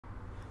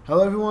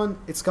Hello everyone,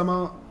 it's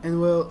Kamal, and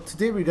well,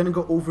 today we're gonna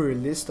go over a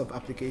list of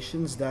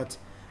applications that,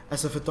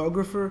 as a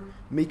photographer,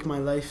 make my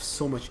life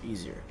so much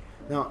easier.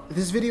 Now,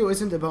 this video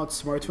isn't about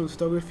smartphone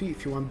photography.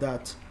 If you want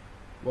that,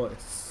 well,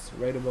 it's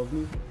right above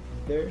me,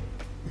 there.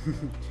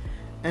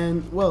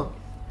 And well,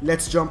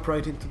 let's jump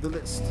right into the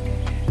list.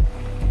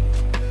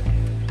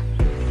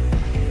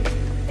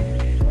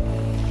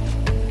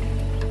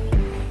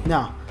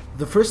 Now,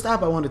 the first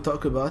app I want to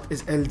talk about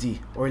is LD,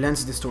 or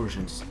Lens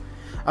Distortions.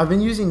 I've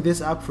been using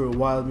this app for a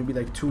while, maybe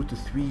like 2 to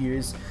 3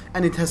 years,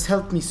 and it has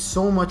helped me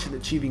so much in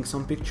achieving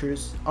some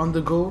pictures on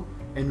the go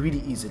and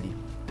really easily.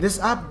 This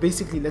app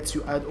basically lets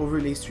you add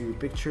overlays to your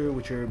picture,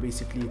 which are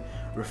basically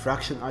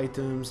refraction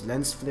items,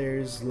 lens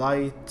flares,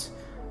 light,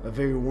 a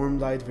very warm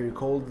light, very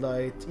cold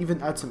light,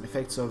 even add some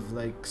effects of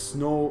like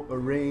snow or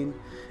rain.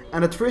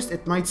 And at first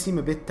it might seem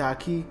a bit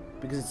tacky,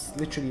 because it's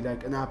literally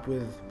like an app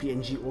with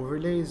PNG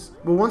overlays,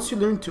 but once you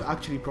learn to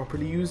actually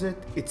properly use it,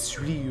 it's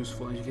really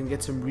useful and you can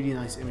get some really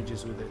nice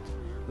images with it.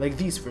 Like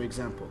these, for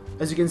example.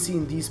 As you can see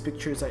in these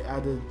pictures, I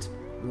added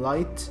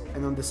light,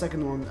 and on the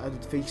second one I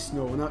added fake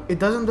snow. Now it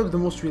doesn't look the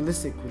most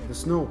realistic with the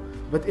snow,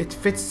 but it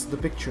fits the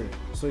picture,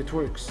 so it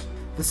works.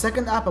 The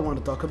second app I want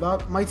to talk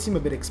about might seem a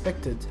bit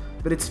expected,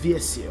 but it's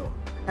VSCO,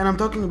 and I'm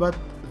talking about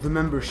the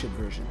membership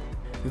version.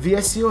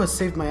 VSCO has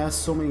saved my ass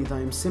so many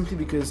times simply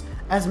because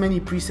as many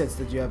presets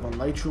that you have on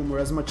Lightroom, or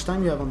as much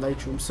time you have on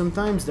Lightroom,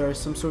 sometimes there are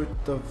some sort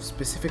of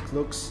specific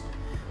looks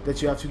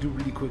that you have to do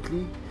really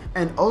quickly.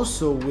 And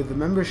also with the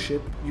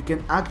membership, you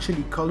can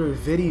actually color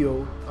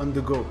video on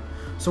the go.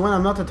 So when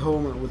I'm not at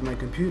home with my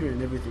computer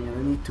and everything and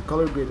I need to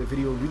color grade a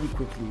video really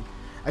quickly,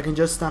 I can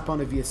just snap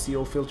on a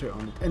VSCO filter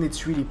on it, and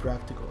it's really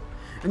practical.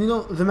 And you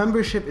know, the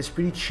membership is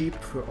pretty cheap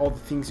for all the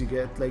things you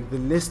get, like the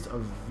list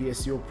of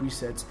VSCO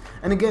presets.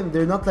 And again,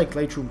 they're not like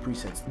Lightroom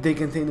presets. They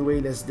contain way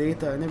less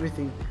data and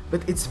everything,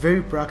 but it's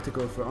very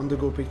practical for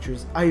on-the-go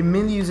pictures. I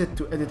mainly use it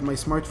to edit my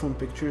smartphone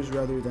pictures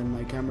rather than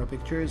my camera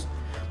pictures,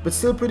 but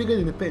still pretty good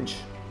in a pinch.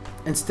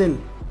 And still,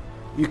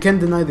 you can't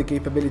deny the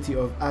capability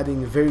of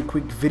adding very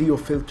quick video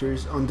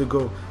filters on the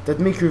go that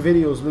make your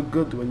videos look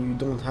good when you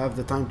don't have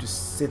the time to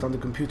sit on the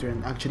computer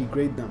and actually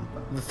grade them.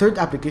 The third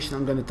application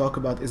I'm going to talk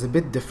about is a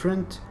bit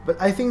different, but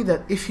I think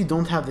that if you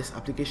don't have this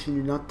application,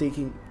 you're not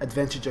taking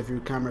advantage of your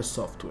camera's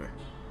software.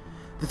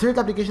 The third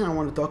application I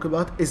want to talk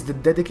about is the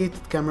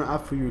dedicated camera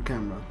app for your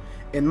camera.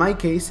 In my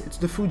case, it's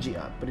the Fuji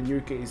app, but in your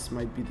case, it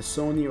might be the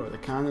Sony or the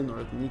Canon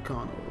or the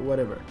Nikon or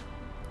whatever.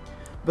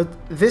 But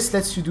this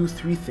lets you do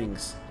three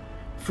things.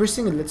 First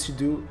thing it lets you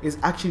do is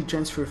actually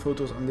transfer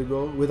photos on the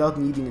go without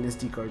needing an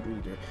SD card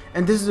reader.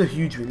 And this is a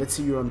huge win. Let's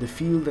say you're on the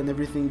field and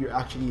everything, you're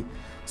actually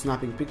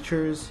snapping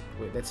pictures.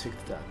 Wait, let's fix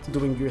that.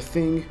 Doing your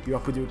thing, you're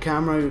up with your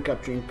camera, you're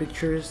capturing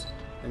pictures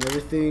and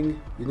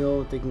everything, you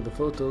know, taking the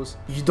photos.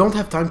 You don't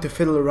have time to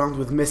fiddle around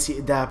with messy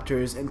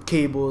adapters and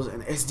cables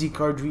and SD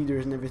card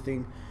readers and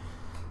everything.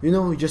 You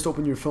know, you just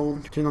open your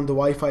phone, turn on the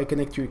Wi-Fi,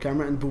 connect to your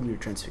camera, and boom, you're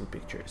transferring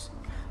pictures.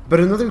 But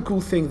another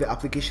cool thing the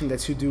application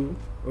lets you do,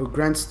 or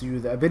grants you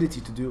the ability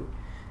to do,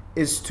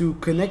 is to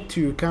connect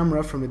to your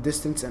camera from a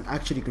distance and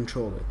actually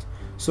control it.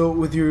 So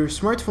with your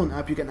smartphone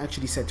app, you can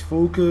actually set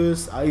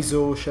focus,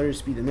 ISO, shutter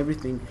speed, and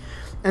everything.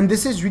 And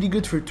this is really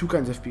good for two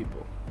kinds of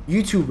people.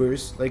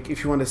 YouTubers, like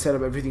if you want to set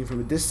up everything from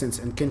a distance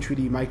and can't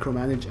really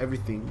micromanage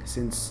everything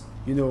since,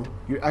 you know,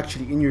 you're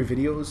actually in your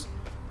videos.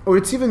 Or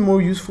it's even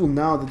more useful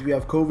now that we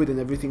have COVID and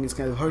everything. It's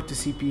kind of hard to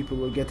see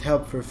people or get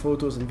help for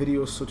photos and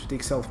videos, so to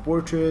take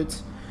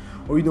self-portraits,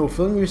 or you know,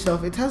 film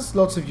yourself. It has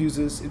lots of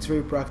uses, it's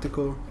very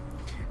practical,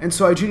 and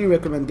so I really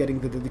recommend getting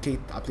the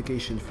dedicated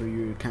application for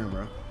your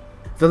camera.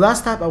 The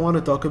last app I want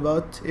to talk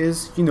about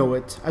is, you know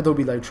it,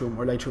 Adobe Lightroom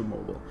or Lightroom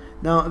Mobile.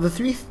 Now the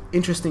three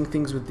interesting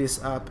things with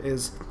this app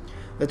is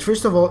that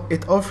first of all,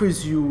 it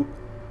offers you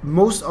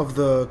most of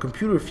the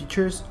computer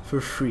features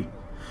for free,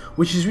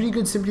 which is really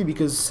good simply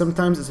because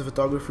sometimes as a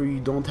photographer you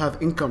don't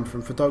have income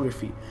from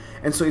photography,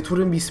 and so it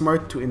wouldn't be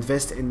smart to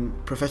invest in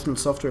professional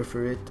software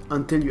for it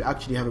until you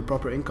actually have a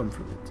proper income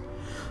from it.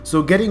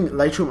 So getting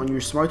Lightroom on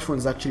your smartphone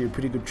is actually a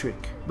pretty good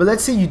trick. But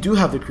let's say you do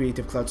have the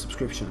Creative Cloud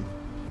subscription.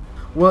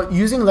 Well,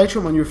 using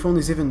Lightroom on your phone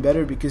is even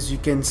better because you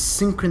can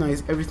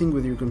synchronize everything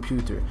with your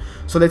computer.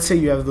 So let's say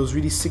you have those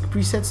really sick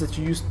presets that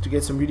you use to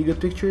get some really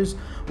good pictures.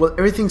 Well,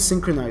 everything's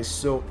synchronized,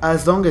 so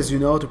as long as you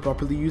know how to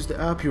properly use the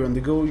app, you're on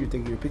the go, you're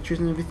taking your pictures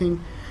and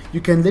everything,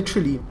 you can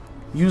literally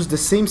use the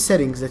same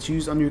settings that you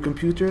use on your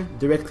computer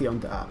directly on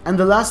the app. And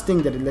the last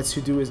thing that it lets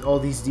you do is all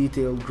these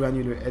detailed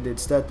granular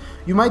edits that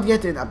you might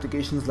get in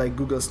applications like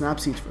Google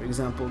Snapseed, for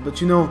example.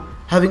 But you know,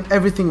 having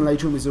everything in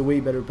Lightroom is a way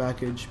better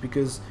package,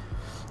 because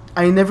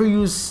I never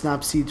use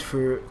Snapseed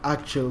for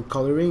actual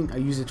coloring. I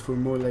use it for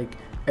more like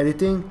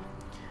editing.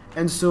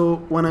 And so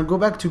when I go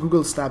back to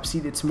Google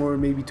Snapseed, it's more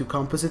maybe to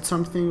composite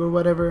something or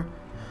whatever.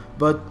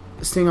 But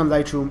staying on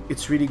Lightroom,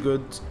 it's really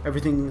good.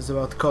 Everything is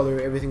about color,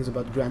 everything is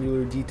about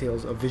granular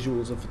details of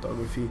visuals of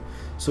photography.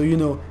 So you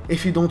know,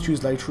 if you don't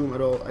use Lightroom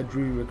at all, I'd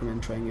really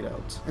recommend trying it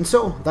out. And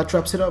so that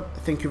wraps it up.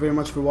 Thank you very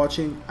much for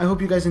watching. I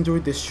hope you guys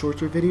enjoyed this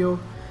shorter video.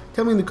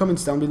 Tell me in the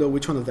comments down below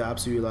which one of the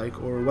apps do you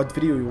like or what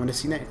video you want to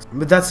see next.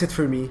 But that's it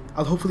for me.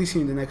 I'll hopefully see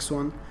you in the next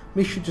one.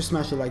 Make sure to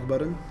smash the like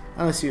button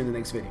and I'll see you in the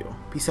next video.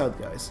 Peace out,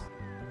 guys.